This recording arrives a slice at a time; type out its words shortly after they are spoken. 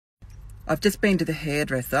I've just been to the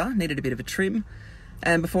hairdresser, needed a bit of a trim,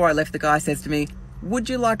 and before I left, the guy says to me, would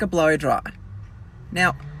you like a blow dry?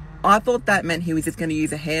 Now, I thought that meant he was just going to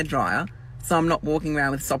use a hairdryer so I'm not walking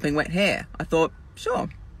around with sopping wet hair. I thought, sure,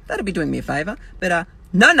 that'd be doing me a favour. But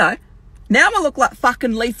no. Now I look like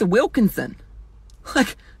fucking Lisa Wilkinson.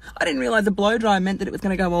 Like, I didn't realise a blow dry meant that it was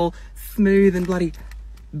going to go all smooth and bloody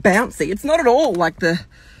bouncy. It's not at all like the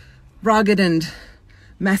rugged and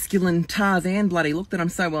masculine Tarzan bloody look that I'm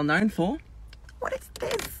so well known for. What is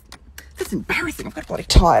this? This is embarrassing. I've got to bloody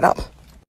tie it up.